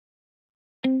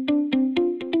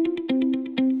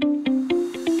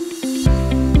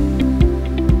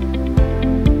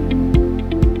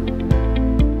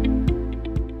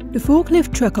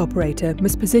forklift truck operator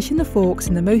must position the forks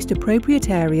in the most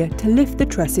appropriate area to lift the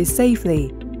trusses safely.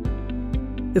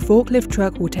 The forklift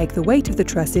truck will take the weight of the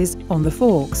trusses on the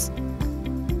forks.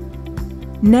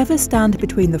 Never stand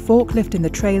between the forklift and the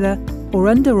trailer, or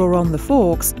under or on the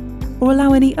forks, or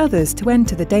allow any others to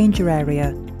enter the danger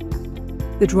area.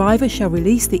 The driver shall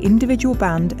release the individual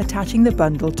band attaching the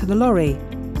bundle to the lorry.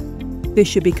 This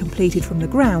should be completed from the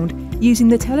ground using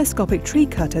the telescopic tree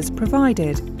cutters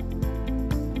provided.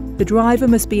 The driver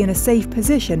must be in a safe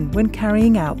position when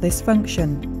carrying out this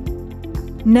function.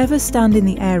 Never stand in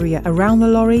the area around the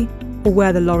lorry or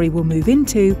where the lorry will move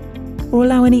into, or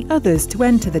allow any others to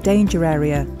enter the danger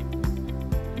area.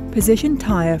 Position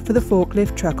tyre for the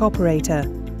forklift truck operator.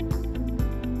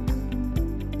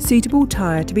 Suitable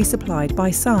tyre to be supplied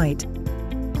by site.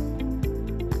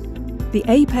 The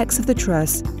apex of the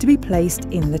truss to be placed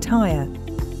in the tyre.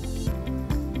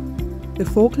 The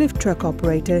forklift truck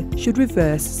operator should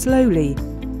reverse slowly,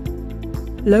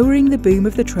 lowering the boom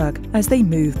of the truck as they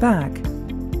move back.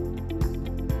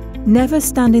 Never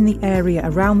stand in the area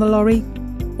around the lorry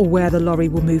or where the lorry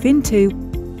will move into,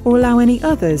 or allow any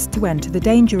others to enter the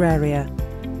danger area.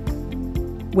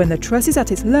 When the truss is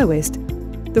at its lowest,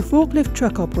 the forklift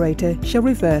truck operator shall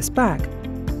reverse back,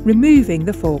 removing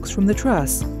the forks from the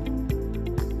truss.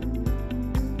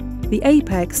 The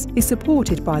apex is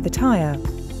supported by the tyre.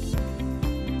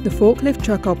 The forklift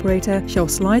truck operator shall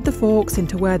slide the forks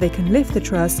into where they can lift the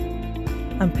truss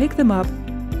and pick them up,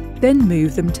 then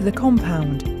move them to the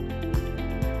compound.